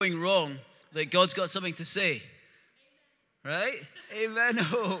going wrong that God's got something to say. Right? Amen.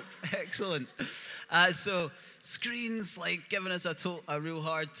 Hope. Excellent. So screens like giving us a real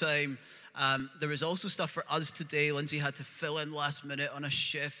hard time. There was also stuff for us today. Lindsay had to fill in last minute on a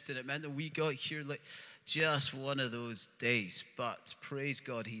shift, and it meant that we got here like just one of those days. But praise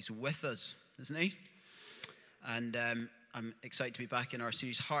God, he's with us, isn't he? And I'm excited to be back in our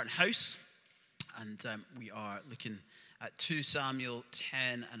series Heart and House. And we are looking at 2 Samuel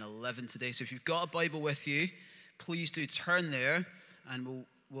 10 and 11 today. So if you've got a Bible with you, please do turn there, and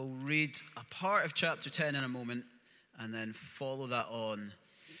we'll read a part of chapter 10 in a moment, and then follow that on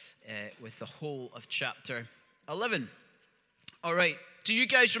with the whole of chapter 11. All right, do you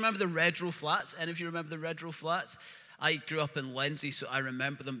guys remember the Redrow Flats? Any of you remember the Redrow Flats? I grew up in Lenzie, so I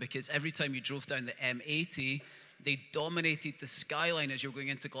remember them because every time you drove down the M80, they dominated the skyline as you were going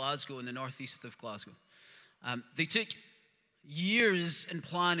into Glasgow, in the northeast of Glasgow. They took years in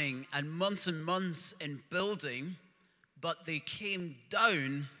planning and months in building, but they came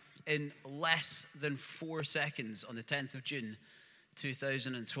down in less than 4 seconds on the 10th of June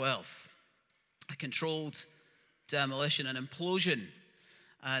 2012. A controlled demolition, an implosion.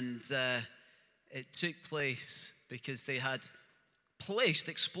 And it took place because they had placed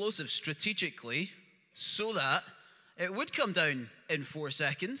explosives strategically so that it would come down in 4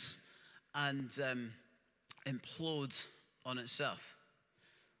 seconds and implode on itself.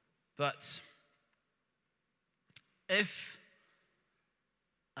 But if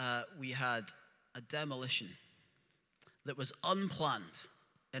we had a demolition that was unplanned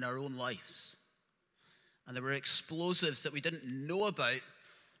in our own lives, and there were explosives that we didn't know about,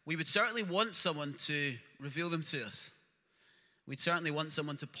 we would certainly want someone to reveal them to us. We'd certainly want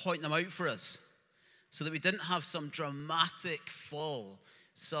someone to point them out for us, so that we didn't have some dramatic fall,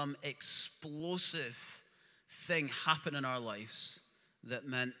 some explosive thing happen in our lives that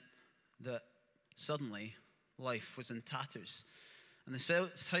meant that suddenly life was in tatters. And the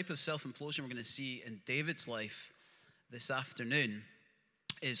type of self-implosion we're going to see in David's life this afternoon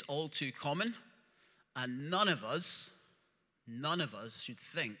is all too common, and none of us should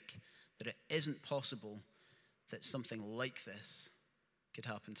think that it isn't possible that something like this could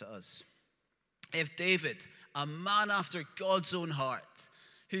happen to us. If David, a man after God's own heart,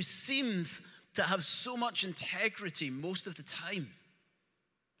 who seems to have so much integrity most of the time,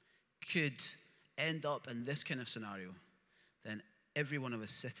 could end up in this kind of scenario, then every one of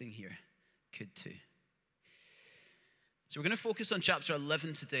us sitting here could too. So we're going to focus on chapter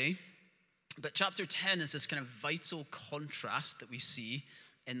 11 today, but chapter 10 is this kind of vital contrast that we see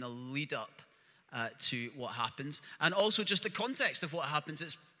in the lead up to what happens, and also just the context of what happens.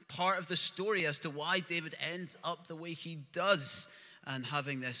 It's part of the story as to why David ends up the way he does and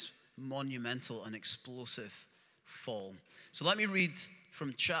having this monumental and explosive fall. So let me read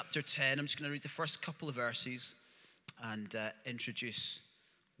from chapter 10. I'm just going to read the first couple of verses and introduce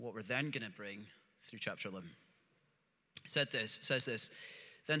what we're then going to bring through chapter 11. It says this,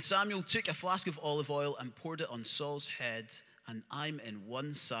 Then Samuel took a flask of olive oil and poured it on Saul's head, and I'm in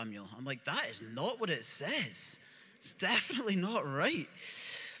 1 Samuel. I'm like, that is not what it says. It's definitely not right.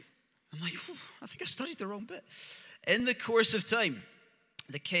 I'm like, I think I studied the wrong bit. In the course of time,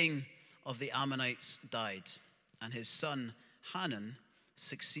 the king of the Ammonites died, and his son Hanun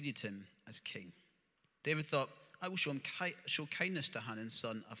succeeded him as king. David thought, I will show kindness to Hanun,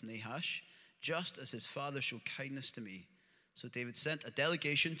 son of Nahash, just as his father showed kindness to me. So David sent a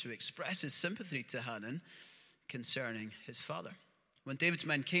delegation to express his sympathy to Hanun concerning his father. When David's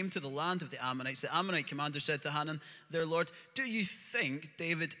men came to the land of the Ammonites, the Ammonite commander said to Hanun, their lord, do you think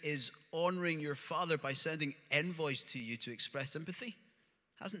David is honoring your father by sending envoys to you to express sympathy?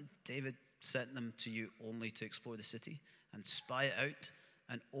 Hasn't David sent them to you only to explore the city and spy it out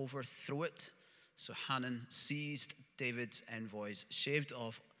and overthrow it? So Hanun seized David's envoys, shaved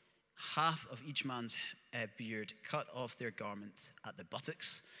off half of each man's beard, cut off their garments at the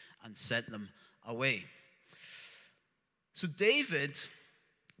buttocks, and sent them away. So David,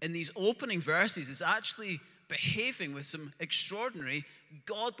 in these opening verses, is actually behaving with some extraordinary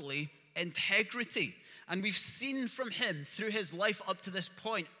godly integrity. And we've seen from him through his life up to this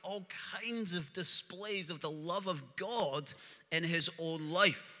point all kinds of displays of the love of God in his own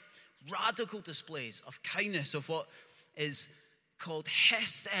life. Radical displays of kindness, of what is called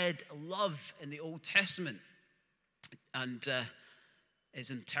Hesed love in the Old Testament. And is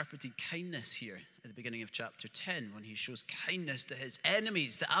interpreted kindness here at the beginning of chapter 10 when he shows kindness to his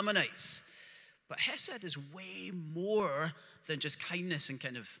enemies, the Ammonites. But Hesed is way more than just kindness and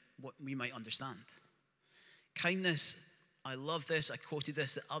kind of what we might understand. Kindness, I love this, I quoted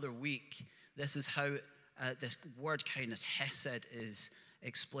this the other week. This is how this word kindness, Hesed, is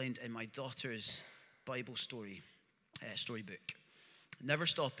explained in my daughter's Bible storybook. Never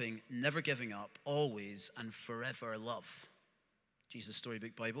stopping, never giving up, always and forever love. Jesus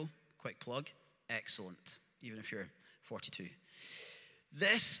Storybook Bible, quick plug, excellent, even if you're 42.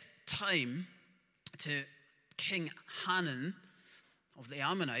 This time to King Hanun of the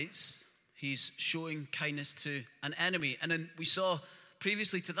Ammonites, he's showing kindness to an enemy. And then we saw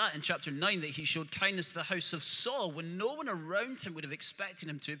previously to that in chapter 9 that he showed kindness to the house of Saul when no one around him would have expected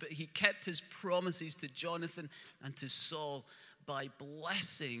him to, but he kept his promises to Jonathan and to Saul by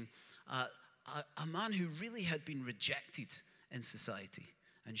blessing a man who really had been rejected in society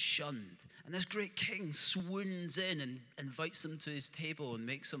and shunned. And this great king swoons in and invites him to his table and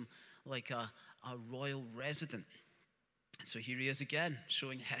makes him like a royal resident. And so here he is again,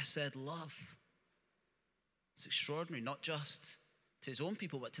 showing Hesed love. It's extraordinary, not just to his own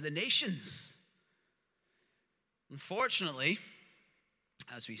people, but to the nations. Unfortunately,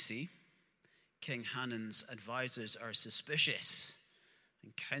 as we see, King Hanun's advisors are suspicious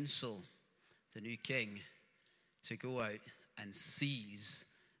and counsel the new king to go out and seize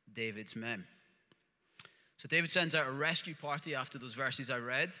David's men. So David sends out a rescue party after those verses I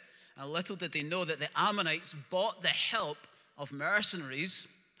read, and little did they know that the Ammonites bought the help of mercenaries,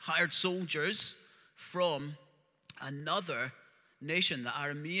 hired soldiers from another nation, the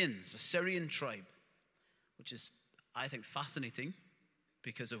Arameans, a Syrian tribe, which is, I think, fascinating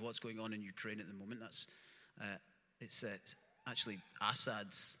because of what's going on in Ukraine at the moment. It's actually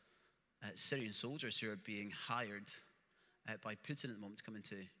Assad's Syrian soldiers who are being hired by Putin at the moment to come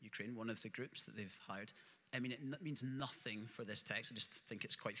into Ukraine, one of the groups that they've hired. I mean, it means nothing for this text. I just think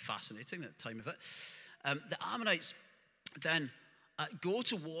it's quite fascinating at the time of it. The Ammonites then go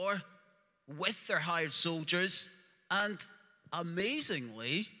to war with their hired soldiers, and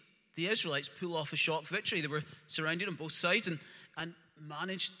amazingly, the Israelites pull off a shock victory. They were surrounded on both sides and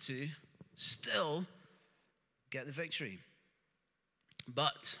managed to still get the victory.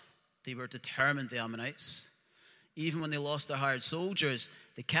 But they were determined, the Ammonites. Even when they lost their hired soldiers,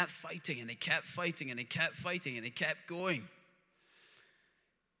 they kept fighting and they kept fighting and they kept fighting and they kept going.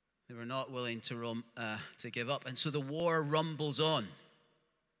 They were not willing to give up. And so the war rumbles on.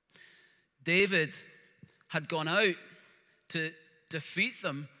 David had gone out to defeat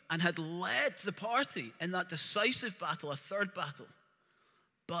them and had led the party in that decisive battle, a third battle.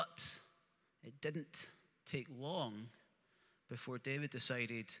 But it didn't take long before David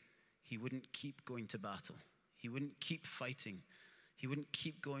decided he wouldn't keep going to battle. He wouldn't keep fighting. He wouldn't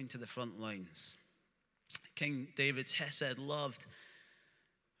keep going to the front lines. King David's Hesed love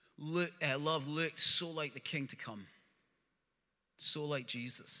looked so like the king to come, so like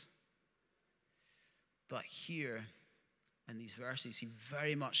Jesus. But here, in these verses, he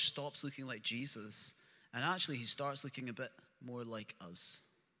very much stops looking like Jesus, and actually he starts looking a bit more like us.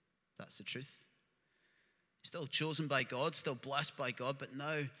 That's the truth. Still chosen by God, still blessed by God, but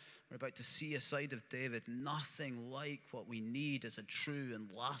now we're about to see a side of David nothing like what we need as a true and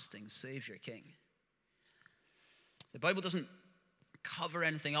lasting Savior King. The Bible doesn't cover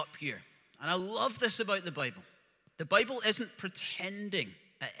anything up here. And I love this about the Bible. The Bible isn't pretending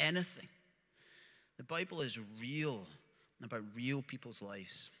at anything. The Bible is real, about real people's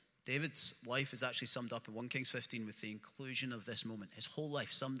lives. David's life is actually summed up in 1 Kings 15 with the inclusion of this moment. His whole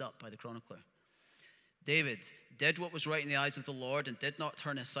life summed up by the chronicler. David did what was right in the eyes of the Lord and did not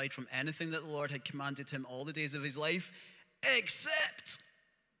turn aside from anything that the Lord had commanded him all the days of his life, except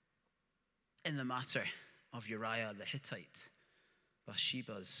in the matter of Uriah the Hittite,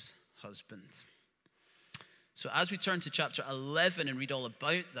 Bathsheba's husband. So as we turn to chapter 11 and read all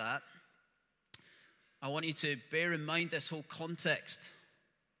about that, I want you to bear in mind this whole context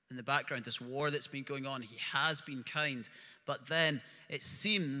in the background, this war that's been going on. He has been kind, but then it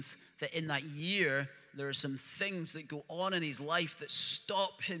seems that in that year, there are some things that go on in his life that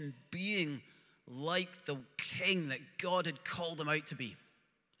stop him being like the king that God had called him out to be.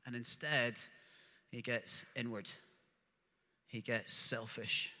 And instead, he gets inward. He gets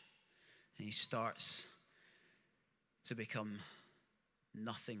selfish. And he starts to become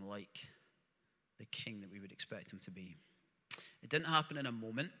nothing like the king that we would expect him to be. It didn't happen in a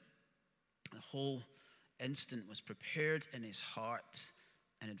moment. The whole instant was prepared in his heart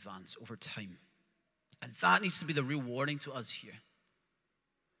in advance over time. And that needs to be the real warning to us here.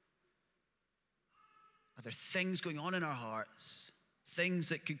 Are there things going on in our hearts? Things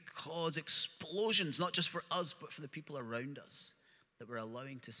that could cause explosions, not just for us, but for the people around us, that we're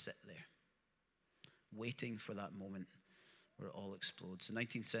allowing to sit there, waiting for that moment where it all explodes. The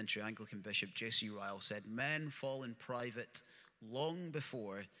 19th century Anglican Bishop J.C. Ryle said, "Men fall in private long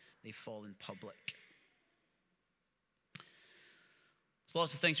before they fall in public." There's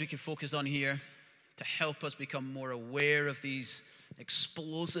lots of things we could focus on here to help us become more aware of these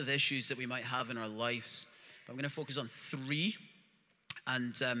explosive issues that we might have in our lives. But I'm going to focus on 3,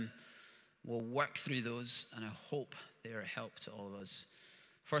 and we'll work through those, and I hope they are a help to all of us.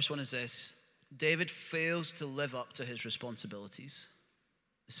 First one is this: David fails to live up to his responsibilities.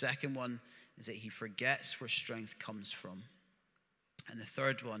 The second one is that he forgets where strength comes from. And the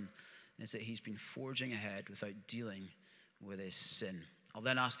third one is that he's been forging ahead without dealing with his sin. I'll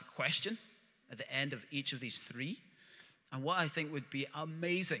then ask a question at the end of each of these 3, and what I think would be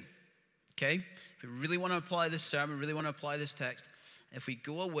amazing, okay? If we really want to apply this sermon, really want to apply this text, if we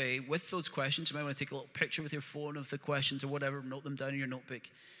go away with those questions, you might want to take a little picture with your phone of the questions or whatever, note them down in your notebook,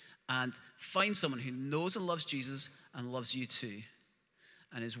 and find someone who knows and loves Jesus and loves you too,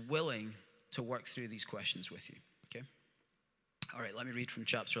 and is willing to work through these questions with you, okay? All right, let me read from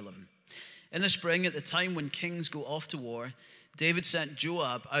chapter 11. In the spring, at the time when kings go off to war, David sent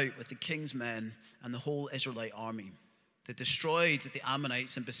Joab out with the king's men and the whole Israelite army. They destroyed the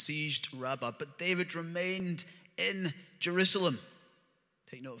Ammonites and besieged Rabbah, but David remained in Jerusalem.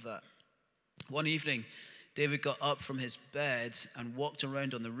 Take note of that. One evening, David got up from his bed and walked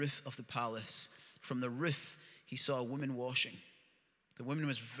around on the roof of the palace. From the roof, he saw a woman washing. The woman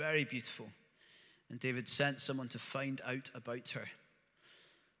was very beautiful, and David sent someone to find out about her.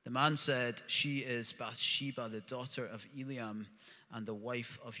 The man said, "She is Bathsheba, the daughter of Eliam, and the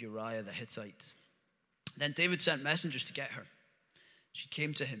wife of Uriah the Hittite." Then David sent messengers to get her. She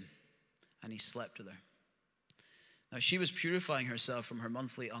came to him, and he slept with her. Now she was purifying herself from her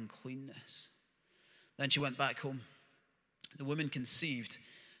monthly uncleanness. Then she went back home. The woman conceived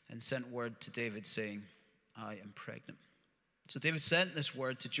and sent word to David, saying, "I am pregnant." So David sent this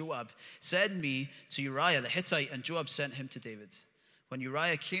word to Joab, "Send me to Uriah the Hittite," and Joab sent him to David. When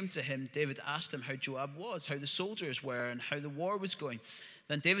Uriah came to him, David asked him how Joab was, how the soldiers were, and how the war was going.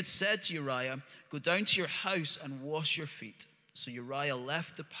 Then David said to Uriah, "Go down to your house and wash your feet." So Uriah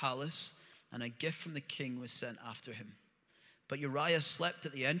left the palace, and a gift from the king was sent after him. But Uriah slept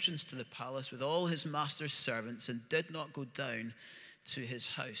at the entrance to the palace with all his master's servants and did not go down to his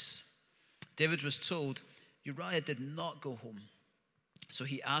house. David was told, Uriah did not go home. So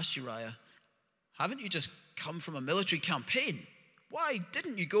he asked Uriah, "Haven't you just come from a military campaign? Why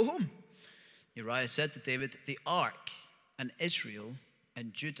didn't you go home?" Uriah said to David, "The ark and Israel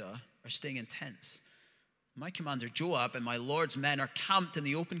and Judah are staying in tents. My commander Joab and my lord's men are camped in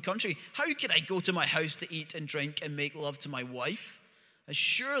the open country. How could I go to my house to eat and drink and make love to my wife? As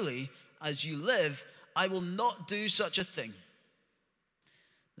surely as you live, I will not do such a thing."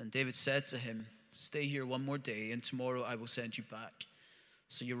 Then David said to him, "Stay here one more day, and tomorrow I will send you back."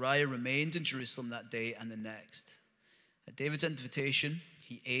 So Uriah remained in Jerusalem that day and the next. At David's invitation,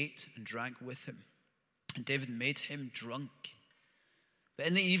 he ate and drank with him, and David made him drunk. But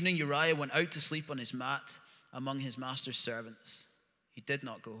in the evening, Uriah went out to sleep on his mat among his master's servants. He did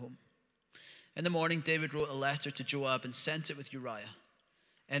not go home. In the morning, David wrote a letter to Joab and sent it with Uriah.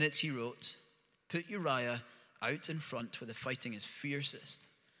 In it he wrote, "Put Uriah out in front where the fighting is fiercest.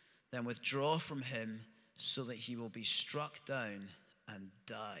 Then withdraw from him so that he will be struck down and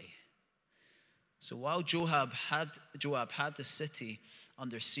die." So while Joab had the city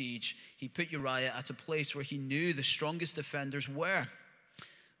under siege, he put Uriah at a place where he knew the strongest defenders were.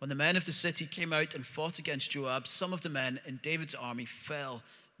 When the men of the city came out and fought against Joab, some of the men in David's army fell.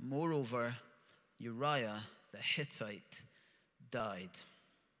 Moreover, Uriah the Hittite died.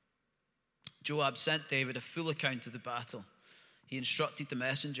 Joab sent David a full account of the battle. He instructed the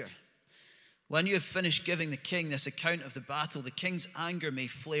messenger, "When you have finished giving the king this account of the battle, the king's anger may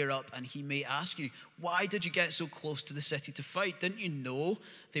flare up, and he may ask you, 'Why did you get so close to the city to fight? Didn't you know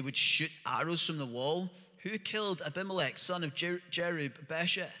they would shoot arrows from the wall? Who killed Abimelech, son of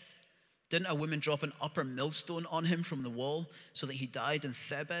Jerub-Besheth? Didn't a woman drop an upper millstone on him from the wall so that he died in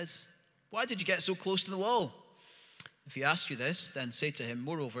Thebez? Why did you get so close to the wall?' If he asks you this, then say to him,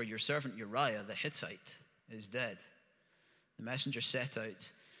 'Moreover, your servant Uriah the Hittite is dead.'" The messenger set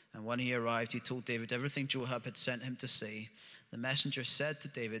out, and when he arrived, he told David everything Joab had sent him to say. The messenger said to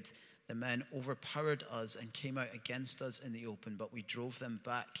David, "The men overpowered us and came out against us in the open, but we drove them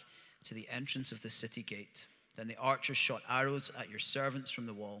back to the entrance of the city gate. Then the archers shot arrows at your servants from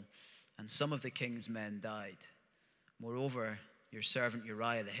the wall, and some of the king's men died. Moreover, your servant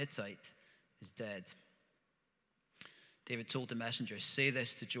Uriah the Hittite is dead." David told the messenger, "Say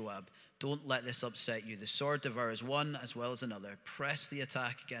this to Joab, don't let this upset you. The sword devours one as well as another. Press the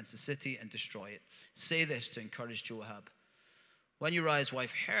attack against the city and destroy it. Say this to encourage Joab." When Uriah's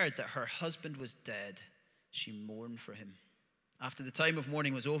wife heard that her husband was dead, she mourned for him. After the time of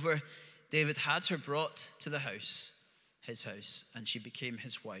mourning was over, David had her brought to the house, his house, and she became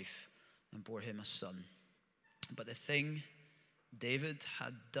his wife and bore him a son. But the thing David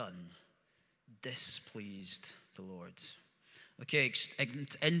had done displeased the Lord. Okay,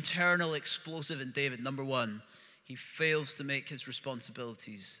 internal explosive in David. Number one, he fails to make his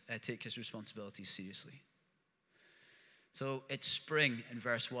responsibilities, take his responsibilities seriously. So it's spring in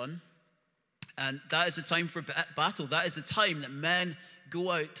verse 1. And that is the time for battle. That is the time that men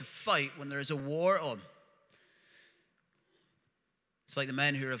go out to fight when there is a war on. It's like the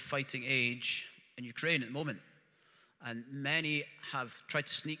men who are of fighting age in Ukraine at the moment. And many have tried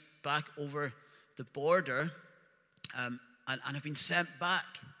to sneak back over the border and have been sent back.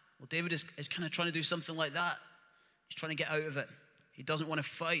 Well, David is kind of trying to do something like that. He's trying to get out of it. He doesn't want to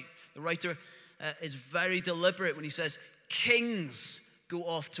fight. The writer is very deliberate when he says, kings go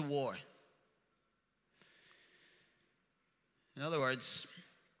off to war. In other words,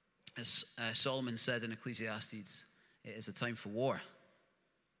 as Solomon said in Ecclesiastes, it is a time for war.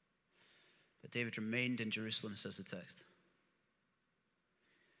 But David remained in Jerusalem, says the text.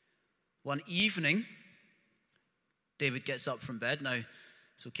 One evening, David gets up from bed. Now,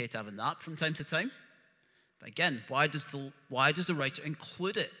 it's okay to have a nap from time to time. But again, why does the writer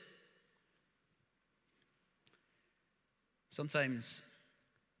include it? Sometimes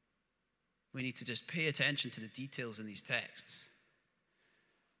we need to just pay attention to the details in these texts.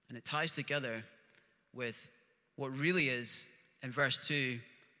 And it ties together with what really is, in verse 2,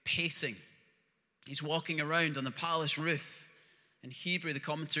 pacing. He's walking around on the palace roof. In Hebrew, the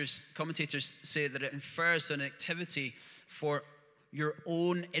commentators say that it infers an activity for your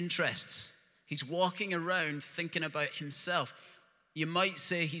own interests. He's walking around thinking about himself. You might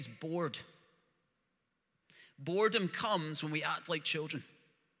say he's bored. Boredom comes when we act like children.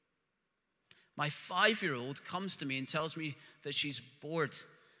 My 5-year-old comes to me and tells me that she's bored,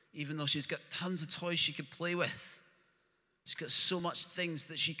 even though she's got tons of toys she could play with. She's got so much things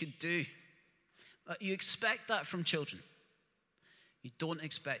that she could do. You expect that from children. You don't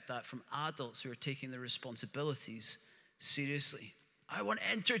expect that from adults who are taking their responsibilities seriously. I want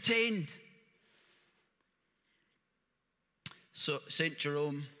entertained. So St.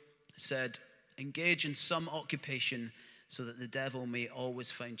 Jerome said, engage in some occupation so that the devil may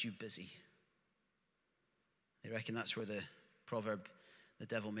always find you busy. They reckon that's where the proverb, the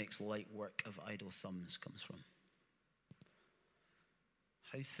devil makes light work of idle thumbs, comes from.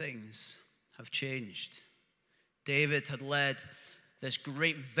 How things have changed. David had led this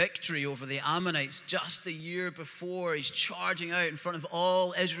great victory over the Ammonites just a year before. He's charging out in front of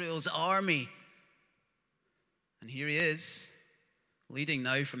all Israel's army. And here he is, leading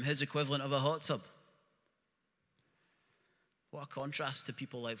now from his equivalent of a hot tub. What a contrast to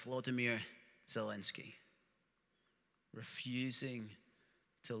people like Volodymyr Zelensky, refusing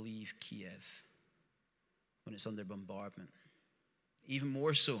to leave Kiev when it's under bombardment. Even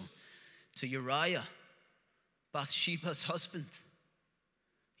more so to Uriah, Bathsheba's husband.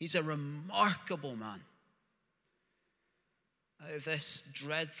 He's a remarkable man. Out of this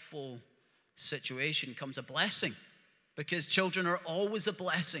dreadful situation comes a blessing, because children are always a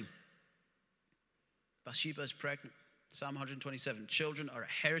blessing. Bathsheba is pregnant. Psalm 127, children are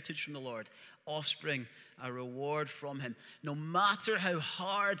a heritage from the Lord, offspring a reward from him. No matter how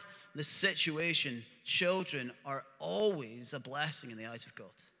hard the situation, children are always a blessing in the eyes of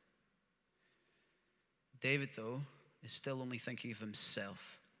God. David, though, is still only thinking of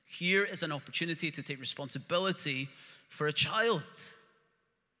himself. Here is an opportunity to take responsibility for a child.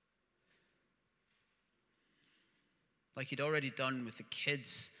 Like he'd already done with the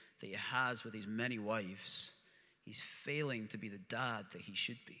kids that he has with his many wives. He's failing to be the dad that he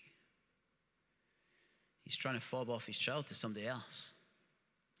should be. He's trying to fob off his child to somebody else.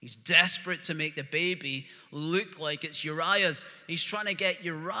 He's desperate to make the baby look like it's Uriah's. He's trying to get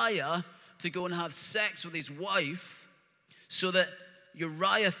Uriah to go and have sex with his wife so that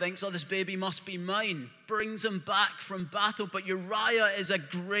Uriah thinks, oh, this baby must be mine. Brings him back from battle. But Uriah is a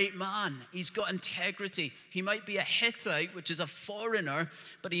great man. He's got integrity. He might be a Hittite, which is a foreigner,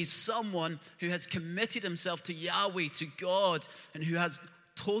 but he's someone who has committed himself to Yahweh, to God, and who has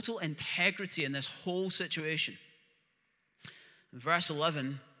total integrity in this whole situation. In verse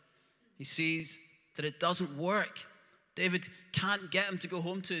 11, he sees that it doesn't work. David can't get him to go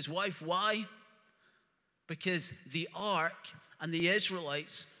home to his wife. Why? Because the ark and the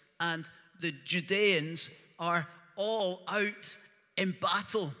Israelites and the Judeans are all out in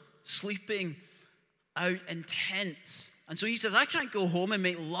battle, sleeping out in tents. And so he says, I can't go home and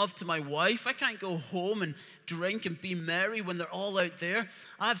make love to my wife. I can't go home and drink and be merry when they're all out there.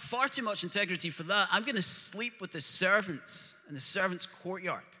 I have far too much integrity for that. I'm going to sleep with the servants in the servants'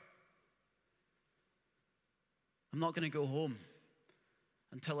 courtyard. I'm not going to go home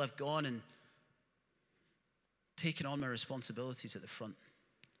until I've gone and taken on my responsibilities at the front.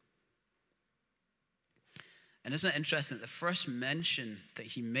 And isn't it interesting that the first mention that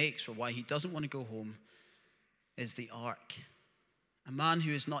he makes for why he doesn't want to go home is the ark? A man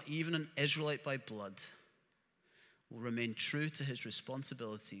who is not even an Israelite by blood will remain true to his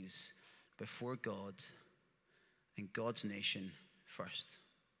responsibilities before God and God's nation first.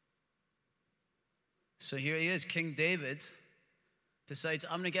 So here he is, King David decides,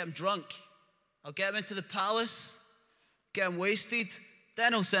 I'm going to get him drunk. I'll get him into the palace, get him wasted,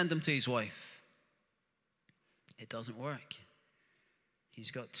 then I'll send him to his wife. It doesn't work. He's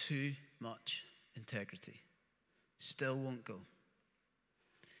got too much integrity. Still won't go.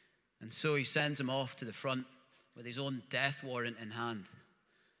 And so he sends him off to the front with his own death warrant in hand.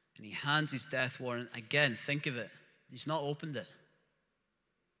 And he hands his death warrant. Again, think of it. He's not opened it.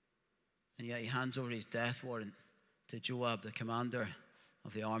 And yet he hands over his death warrant to Joab, the commander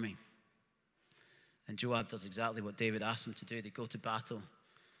of the army. And Joab does exactly what David asked him to do. They go to battle,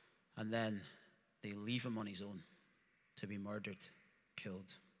 and then they leave him on his own to be murdered,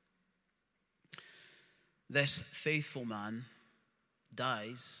 killed. This faithful man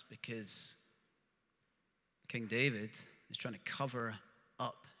dies because King David is trying to cover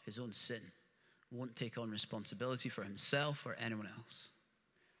up his own sin, won't take on responsibility for himself or anyone else.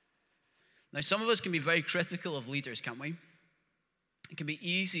 Now, some of us can be very critical of leaders, can't we? It can be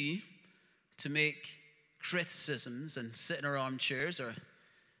easy to make criticisms and sit in our armchairs or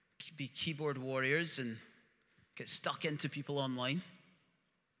be keyboard warriors and get stuck into people online.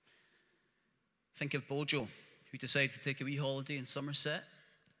 Think of Bojo, who decided to take a wee holiday in Somerset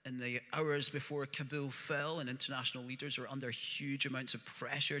in the hours before Kabul fell, and international leaders were under huge amounts of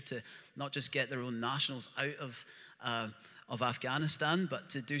pressure to not just get their own nationals out of Afghanistan, but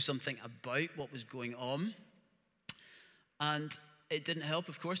to do something about what was going on. And it didn't help,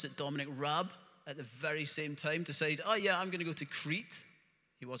 of course, that Dominic Raab at the very same time decided, oh yeah, I'm going to go to Crete.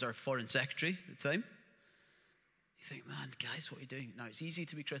 He was our foreign secretary at the time. You think, man, guys, what are you doing? Now, it's easy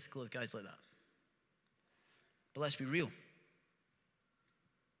to be critical of guys like that. But let's be real.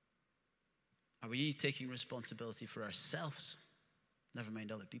 Are we taking responsibility for ourselves? Never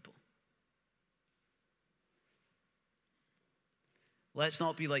mind other people. Let's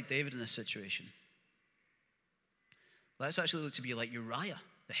not be like David in this situation. Let's actually look to be like Uriah,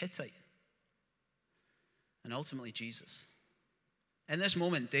 the Hittite, and ultimately Jesus. In this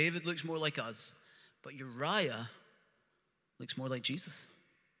moment, David looks more like us, but Uriah looks more like Jesus.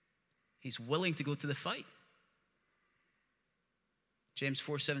 He's willing to go to the fight. James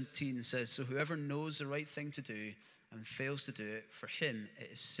 4:17 says, so whoever knows the right thing to do and fails to do it, for him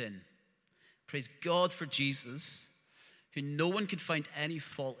it is sin. Praise God for Jesus, who no one could find any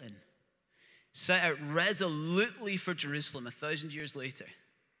fault in, set out resolutely for Jerusalem 1,000 years later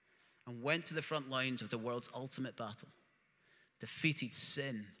and went to the front lines of the world's ultimate battle, defeated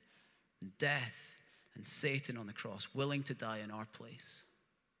sin and death and Satan on the cross, willing to die in our place.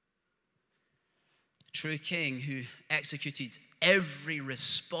 A true king who executed every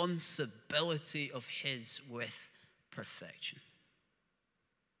responsibility of his with perfection.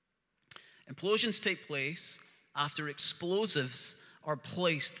 Implosions take place after explosives are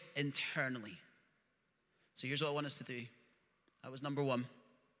placed internally. So here's what I want us to do. That was number one.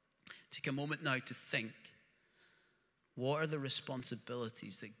 Take a moment now to think, what are the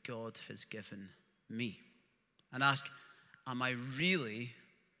responsibilities that God has given me? And ask, am I really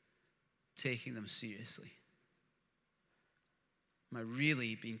taking them seriously? Am I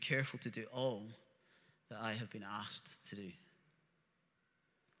really being careful to do all that I have been asked to do?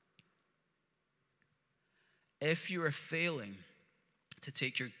 If you are failing to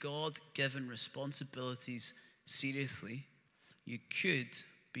take your God-given responsibilities seriously, you could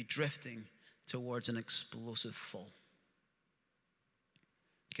be drifting towards an explosive fall.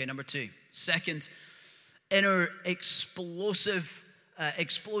 Okay, number two. Second, inner explosive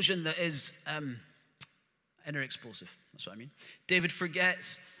explosion that is inner explosive. That's what I mean. David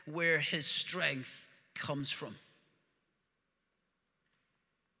forgets where his strength comes from.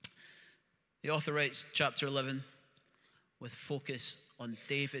 The author writes chapter 11 with focus on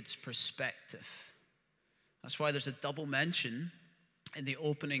David's perspective. That's why there's a double mention in the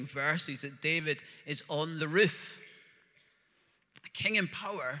opening verses that David is on the roof. A king in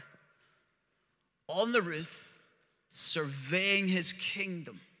power, on the roof, surveying his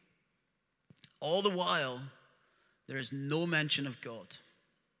kingdom. All the while, there is no mention of God.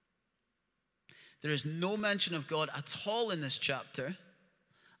 There is no mention of God at all in this chapter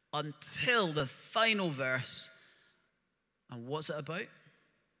until the final verse. And what's it about?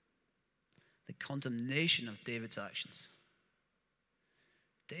 the condemnation of David's actions.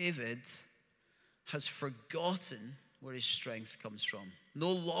 David has forgotten where his strength comes from.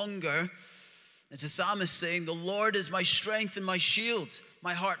 No longer is the psalmist saying, "The Lord is my strength and my shield.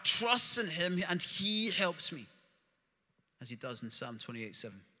 My heart trusts in him and he helps me," as he does in Psalm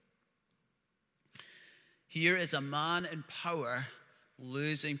 28:7. Here is a man in power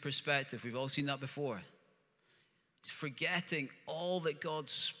losing perspective. We've all seen that before. He's forgetting all that God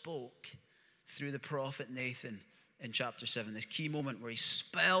spoke through the prophet Nathan in chapter 7. This key moment where he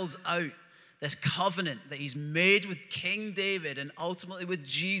spells out this covenant that he's made with King David and ultimately with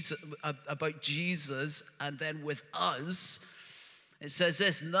Jesus, about Jesus, and then with us. It says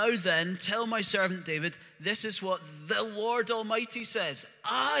this, "Now then, tell my servant David, this is what the Lord Almighty says.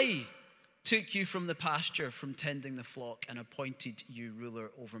 I took you from the pasture, from tending the flock, and appointed you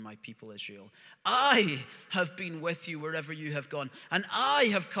ruler over my people Israel. I have been with you wherever you have gone, and I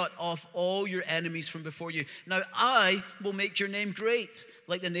have cut off all your enemies from before you. Now I will make your name great,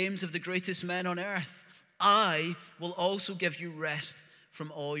 like the names of the greatest men on earth. I will also give you rest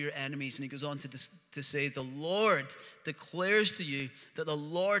from all your enemies." And he goes on to say, "The Lord declares to you that the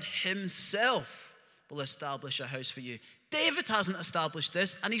Lord himself will establish a house for you." David hasn't established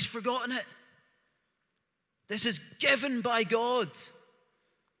this, and he's forgotten it. This is given by God.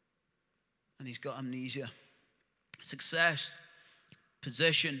 And he's got amnesia. Success,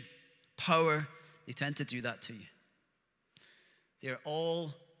 position, power, they tend to do that to you. They're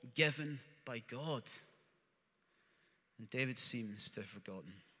all given by God. And David seems to have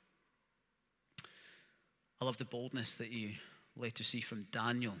forgotten. I love the boldness that you later see from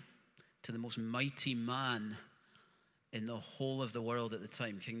Daniel to the most mighty man in the whole of the world at the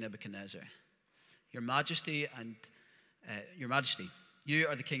time, King Nebuchadnezzar. Your Majesty, you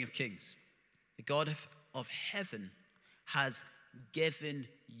are the King of Kings. The God of heaven has given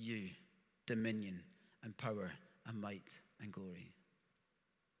you dominion and power and might and glory.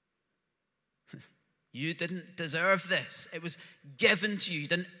 You didn't deserve this. It was given to you. You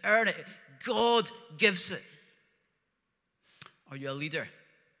didn't earn it. God gives it. Are you a leader?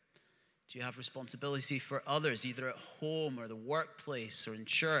 Do you have responsibility for others, either at home or the workplace or in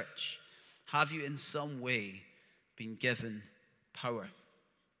church? Have you in some way been given power?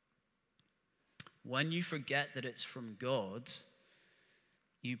 When you forget that it's from God,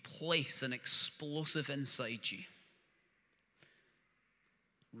 you place an explosive inside you,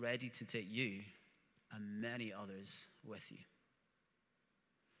 ready to take you and many others with you.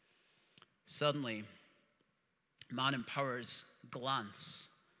 Suddenly, man in power's glance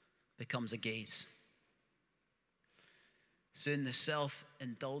becomes a gaze. Soon the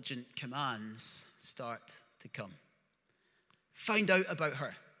self-indulgent commands start to come. Find out about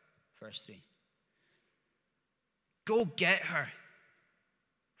her, verse 3. Go get her,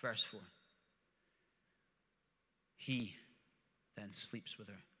 verse 4. He then sleeps with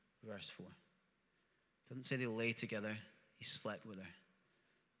her, verse 4. Doesn't say they lay together, he slept with her.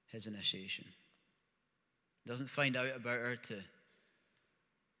 His initiation. Doesn't find out about her to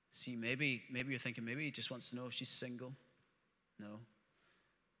see, maybe you're thinking, maybe he just wants to know if she's single. No.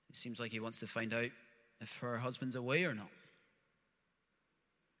 It seems like he wants to find out if her husband's away or not.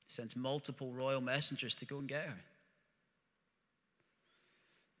 He sends multiple royal messengers to go and get her.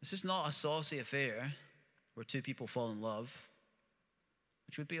 This is not a saucy affair where two people fall in love,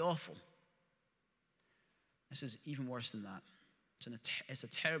 which would be awful. This is even worse than that. It's a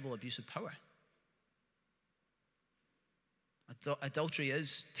terrible abuse of power. Adultery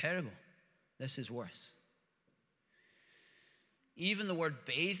is terrible. This is worse. Even the word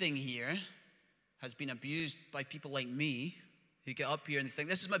bathing here has been abused by people like me who get up here and think,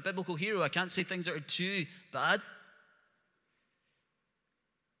 this is my biblical hero. I can't say things that are too bad.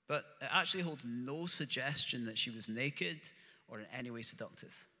 But it actually holds no suggestion that she was naked or in any way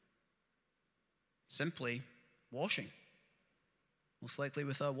seductive. Simply washing. Most likely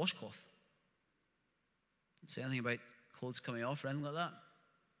with a washcloth. Doesn't say anything about clothes coming off or anything like that.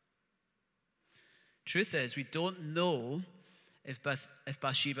 Truth is, we don't know if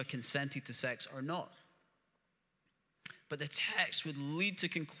Bathsheba consented to sex or not. But the text would lead to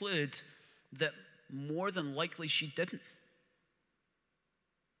conclude that more than likely she didn't.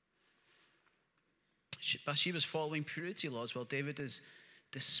 Bathsheba's following purity laws while David is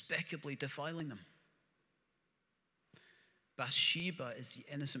despicably defiling them. Bathsheba is the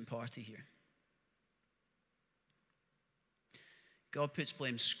innocent party here. God puts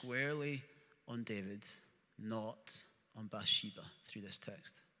blame squarely on David, not on Bathsheba through this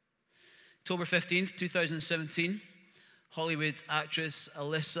text. October 15th, 2017, Hollywood actress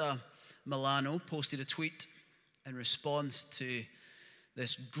Alyssa Milano posted a tweet in response to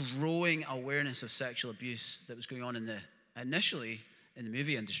this growing awareness of sexual abuse that was going on initially in the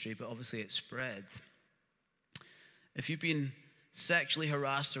movie industry, but obviously it spread. If you've been sexually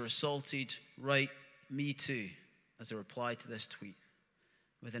harassed or assaulted, write "Me Too" as a reply to this tweet.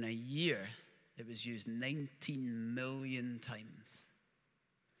 Within a year, it was used 19 million times.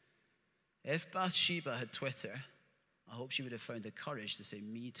 If Bathsheba had Twitter, I hope she would have found the courage to say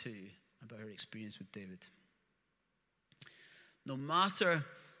 "Me Too" about her experience with David. No matter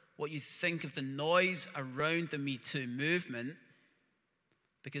what you think of the noise around the Me Too movement,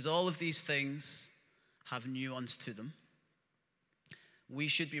 because all of these things have nuance to them, we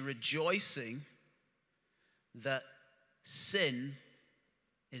should be rejoicing that sin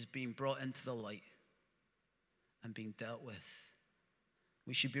is being brought into the light and being dealt with.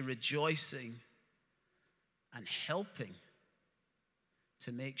 We should be rejoicing and helping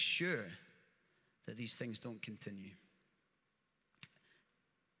to make sure that these things don't continue.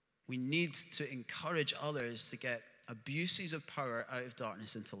 We need to encourage others to get abuses of power out of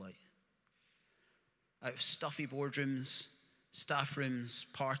darkness into light. Out of stuffy boardrooms, staff rooms,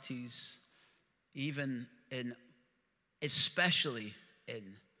 parties, especially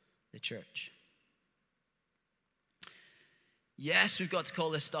in the church. Yes, we've got to call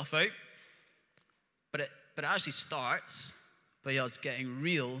this stuff out, but it actually starts by us getting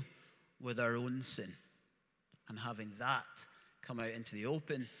real with our own sin and having that come out into the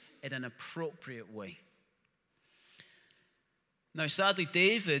open in an appropriate way. Now, sadly,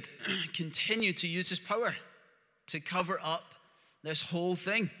 David continued to use his power to cover up this whole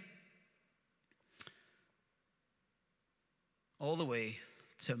thing, all the way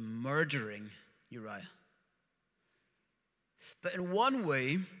to murdering Uriah. But in one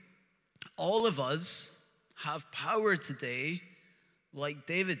way, all of us have power today, like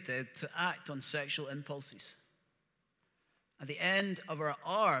David did, to act on sexual impulses. At the end of our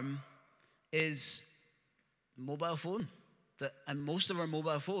arm is a mobile phone. And most of our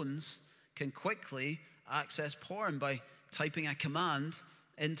mobile phones can quickly access porn by typing a command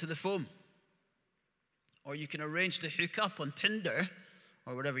into the phone. Or you can arrange to hook up on Tinder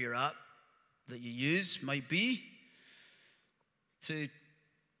or whatever your app that you use might be to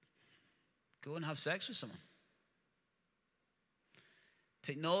go and have sex with someone.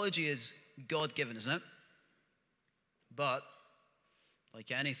 Technology is God-given, isn't it? But, like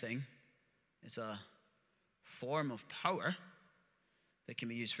anything, it's a form of power that can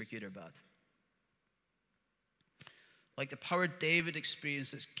be used for good or bad. Like the power David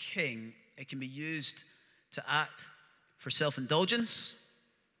experienced as king, it can be used to act for self-indulgence,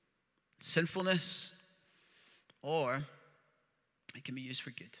 sinfulness, or it can be used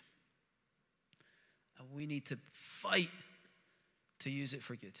for good. And we need to fight to use it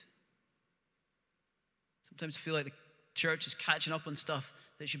for good. Sometimes I feel like the church is catching up on stuff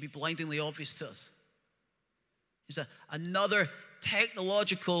that should be blindingly obvious to us. There's another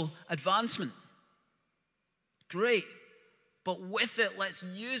technological advancement. Great. But with it, let's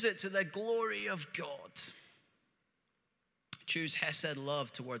use it to the glory of God. Choose hesed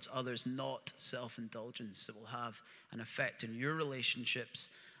love towards others, not self-indulgence, that will have an effect on your relationships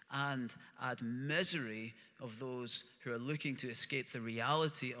and add misery of those who are looking to escape the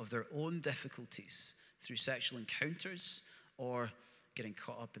reality of their own difficulties through sexual encounters or getting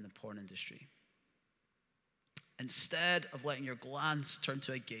caught up in the porn industry. Instead of letting your glance turn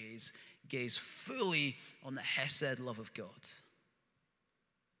to a gaze fully on the hesed love of God.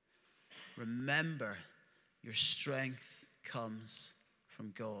 Remember, your strength comes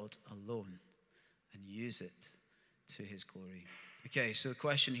from God alone, and use it to his glory. Okay, so the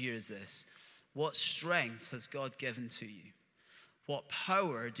question here is this. What strength has God given to you? What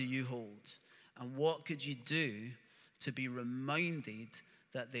power do you hold? And what could you do to be reminded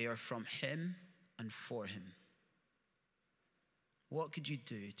that they are from him and for him? What could you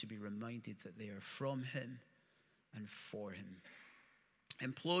do to be reminded that they are from him and for him?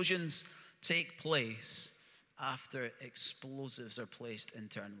 Implosions take place after explosives are placed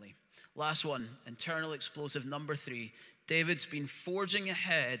internally. Last one, internal explosive number 3. David's been forging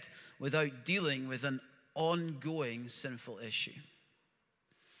ahead without dealing with an ongoing sinful issue.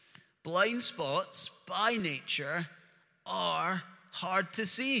 Blind spots, by nature, are hard to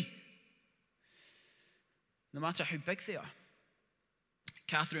see, no matter how big they are.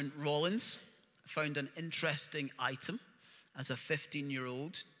 Catherine Rollins found an interesting item as a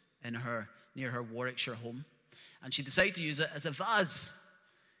 15-year-old near her Warwickshire home, and she decided to use it as a vase.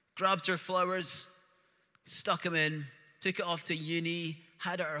 Grabbed her flowers, stuck them in, took it off to uni,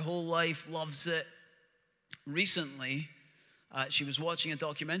 had it her whole life, loves it. Recently, she was watching a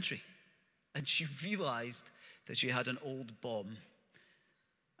documentary, and she realized that she had an old bomb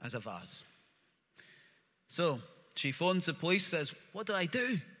as a vase. So she phones the police, says, what do I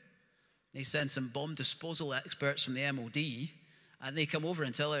do? They send some bomb disposal experts from the MOD, and they come over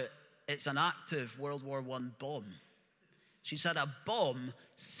and tell her it's an active World War I bomb. She's had a bomb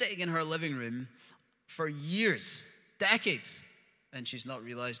sitting in her living room for years, decades, and she's not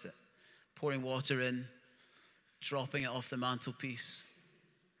realized it. Pouring water in, dropping it off the mantelpiece.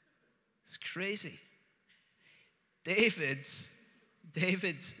 It's crazy. David's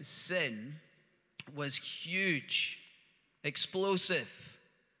sin was huge, explosive.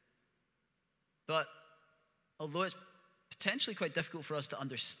 But although it's potentially quite difficult for us to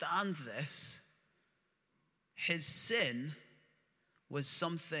understand this, his sin was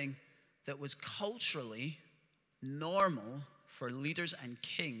something that was culturally normal for leaders and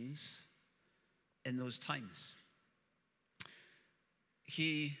kings in those times.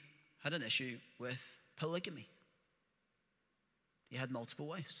 He had an issue with polygamy. He had multiple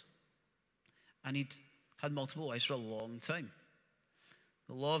wives. And he'd had multiple wives for a long time.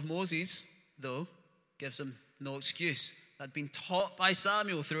 The law of Moses, though, gives him no excuse. That had been taught by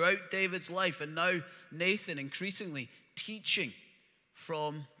Samuel throughout David's life, and now Nathan increasingly teaching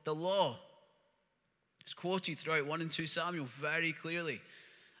from the law. It's quoted throughout 1 and 2 Samuel very clearly.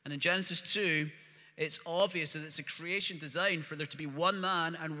 And in Genesis 2, it's obvious that it's a creation design for there to be one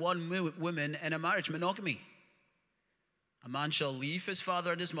man and one woman in a marriage, monogamy. A man shall leave his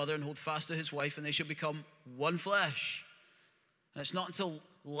father and his mother and hold fast to his wife, and they shall become one flesh. And it's not until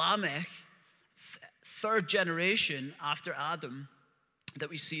Lamech, third generation after Adam, that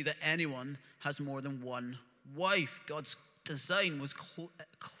we see that anyone has more than one wife. God's design was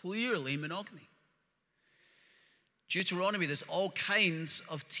clearly monogamy. Deuteronomy, there's all kinds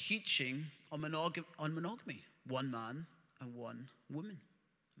of teaching on monogamy. One man and one woman.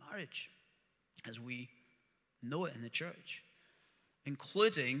 Marriage, as we know it in the church.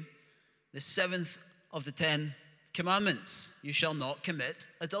 Including the 7th of the 10 commandments. You shall not commit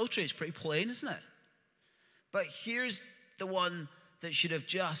adultery. It's pretty plain, isn't it? But here's the one that should have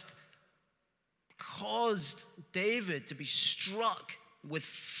just caused David to be struck with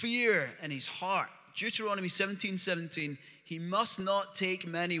fear in his heart. Deuteronomy 17:17, he must not take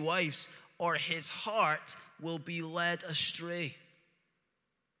many wives, or his heart will be led astray.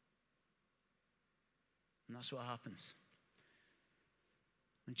 And that's what happens.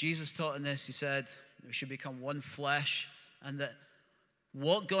 When Jesus taught in this, he said that we should become one flesh, and that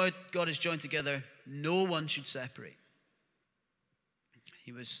what God has joined together, no one should separate.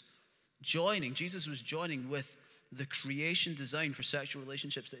 Jesus was joining with the creation design for sexual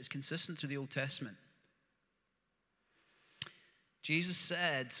relationships that is consistent through the Old Testament. Jesus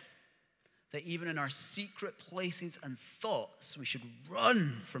said that even in our secret places and thoughts, we should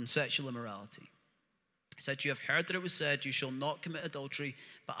run from sexual immorality. He said, you have heard that it was said, you shall not commit adultery,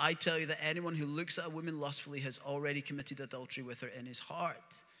 but I tell you that anyone who looks at a woman lustfully has already committed adultery with her in his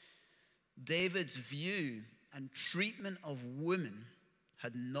heart. David's view and treatment of women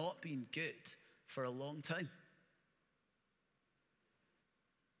had not been good for a long time.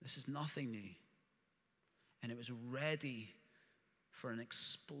 This is nothing new. And it was ready for an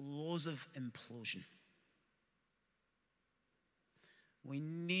explosive implosion. We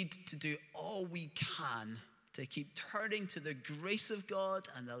need to do all we can to keep turning to the grace of God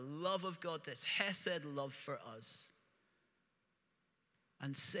and the love of God, this Hesed love for us,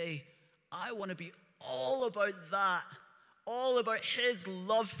 and say, I want to be all about that, all about his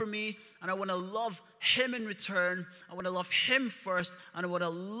love for me, and I want to love him in return. I want to love him first, and I want to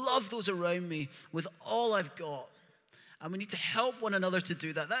love those around me with all I've got. And we need to help one another to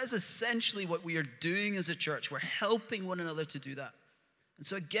do that. That is essentially what we are doing as a church. We're helping one another to do that. And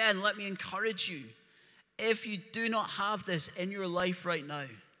so again, let me encourage you, if you do not have this in your life right now,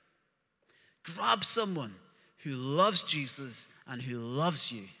 grab someone who loves Jesus and who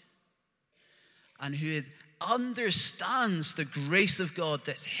loves you and who understands the grace of God,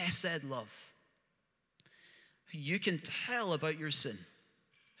 this Hesed love, who you can tell about your sin,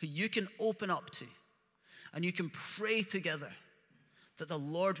 who you can open up to, and you can pray together that the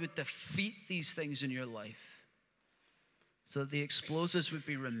Lord would defeat these things in your life so that the explosives would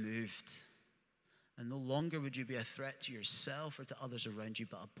be removed. And no longer would you be a threat to yourself or to others around you,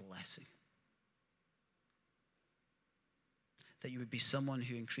 but a blessing. That you would be someone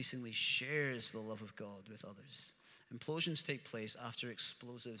who increasingly shares the love of God with others. Implosions take place after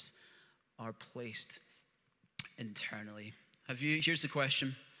explosives are placed internally. Here's the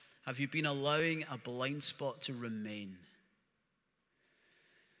question. Have you been allowing a blind spot to remain?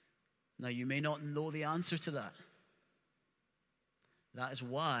 Now, you may not know the answer to that. That is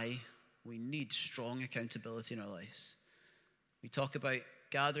why we need strong accountability in our lives. We talk about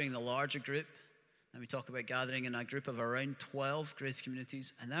gathering in the larger group. Then we talk about gathering in a group of around 12 grace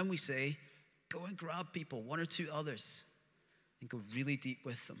communities. And then we say, go and grab people, one or two others, and go really deep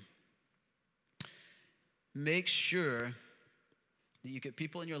with them. Make sure that you get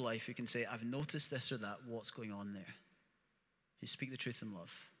people in your life who can say, I've noticed this or that, what's going on there? You speak the truth in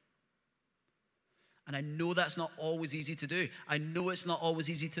love. And I know that's not always easy to do. I know it's not always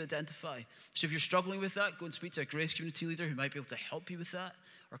easy to identify. So if you're struggling with that, go and speak to a grace community leader who might be able to help you with that.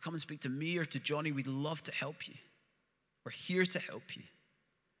 Or come and speak to me or to Johnny. We'd love to help you. We're here to help you.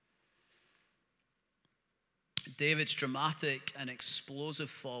 David's dramatic and explosive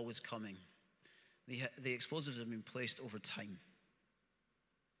fall was coming. The explosives have been placed over time.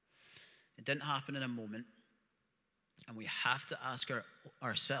 It didn't happen in a moment. And we have to ask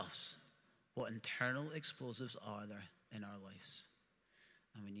ourselves, what internal explosives are there in our lives?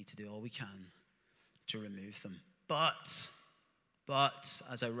 And we need to do all we can to remove them. But,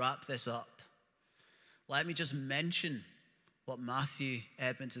 as I wrap this up, let me just mention what Matthew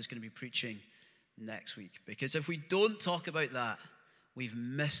Edmonds is going to be preaching next week. Because if we don't talk about that, we've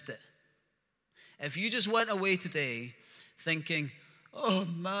missed it. If you just went away today thinking, oh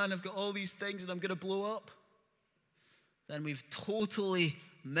man, I've got all these things and I'm going to blow up, then we've totally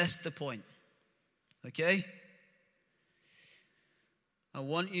missed the point. Okay? I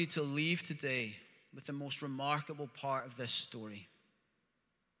want you to leave today with the most remarkable part of this story.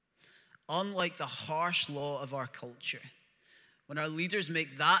 Unlike the harsh law of our culture, when our leaders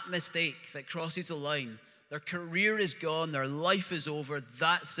make that mistake that crosses the line, their career is gone, their life is over,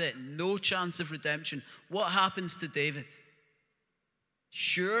 that's it, no chance of redemption. What happens to David?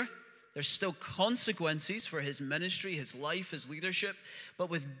 Sure, there's still consequences for his ministry, his life, his leadership, but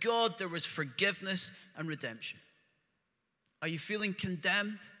with God there was forgiveness and redemption. Are you feeling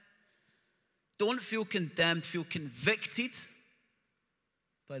condemned? Don't feel condemned, feel convicted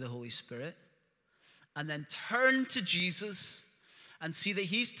by the Holy Spirit. And then turn to Jesus and see that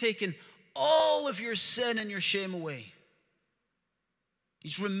he's taken all of your sin and your shame away.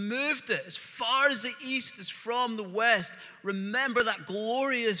 He's removed it as far as the east is from the west. Remember that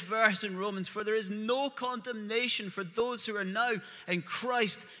glorious verse in Romans, for there is no condemnation for those who are now in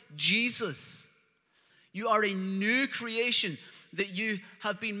Christ Jesus. You are a new creation, that you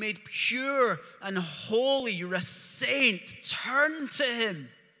have been made pure and holy. You're a saint. Turn to him.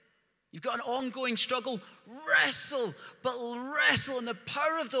 You've got an ongoing struggle. Wrestle, but wrestle in the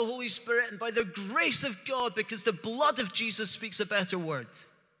power of the Holy Spirit and by the grace of God, because the blood of Jesus speaks a better word.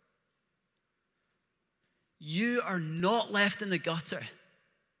 You are not left in the gutter.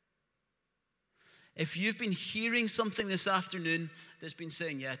 If you've been hearing something this afternoon that's been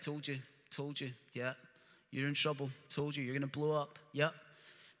saying, yeah, told you, yeah, you're in trouble, told you, you're going to blow up, yeah.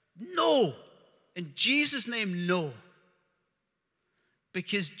 No, in Jesus' name, no.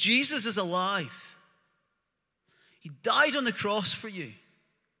 Because Jesus is alive. He died on the cross for you.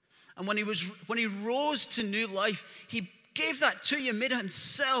 And when he rose to new life, he gave that to you, made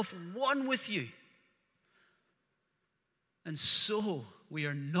himself one with you. And so we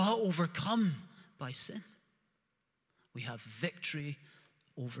are not overcome by sin. We have victory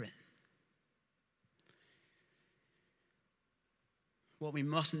over it. What we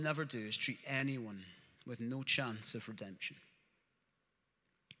must never do is treat anyone with no chance of redemption.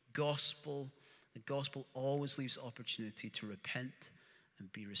 The gospel always leaves opportunity to repent and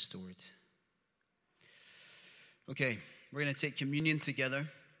be restored. Okay, we're going to take communion together,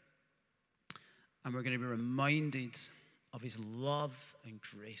 and we're going to be reminded of his love and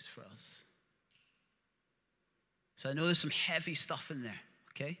grace for us. So I know there's some heavy stuff in there,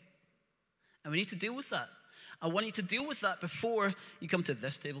 okay? And we need to deal with that. I want you to deal with that before you come to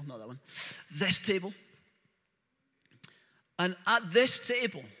this table, not that one, this table. And at this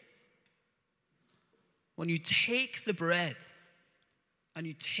table, when you take the bread and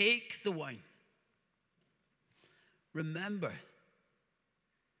you take the wine, remember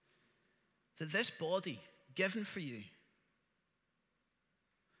that this body given for you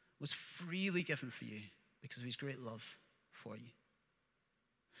was freely given for you because of his great love for you.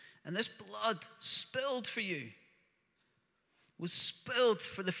 And this blood spilled for you was spilled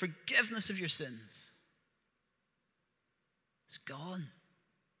for the forgiveness of your sins. It's gone.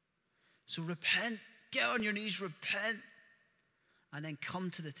 So repent. Get on your knees, repent, and then come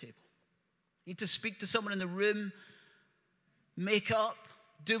to the table. You need to speak to someone in the room, make up,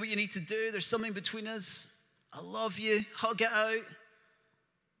 do what you need to do. There's something between us. I love you. Hug it out.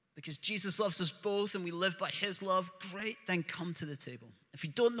 Because Jesus loves us both and we live by his love. Great, then come to the table. If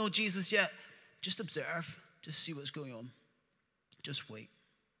you don't know Jesus yet, just observe. Just see what's going on. Just wait.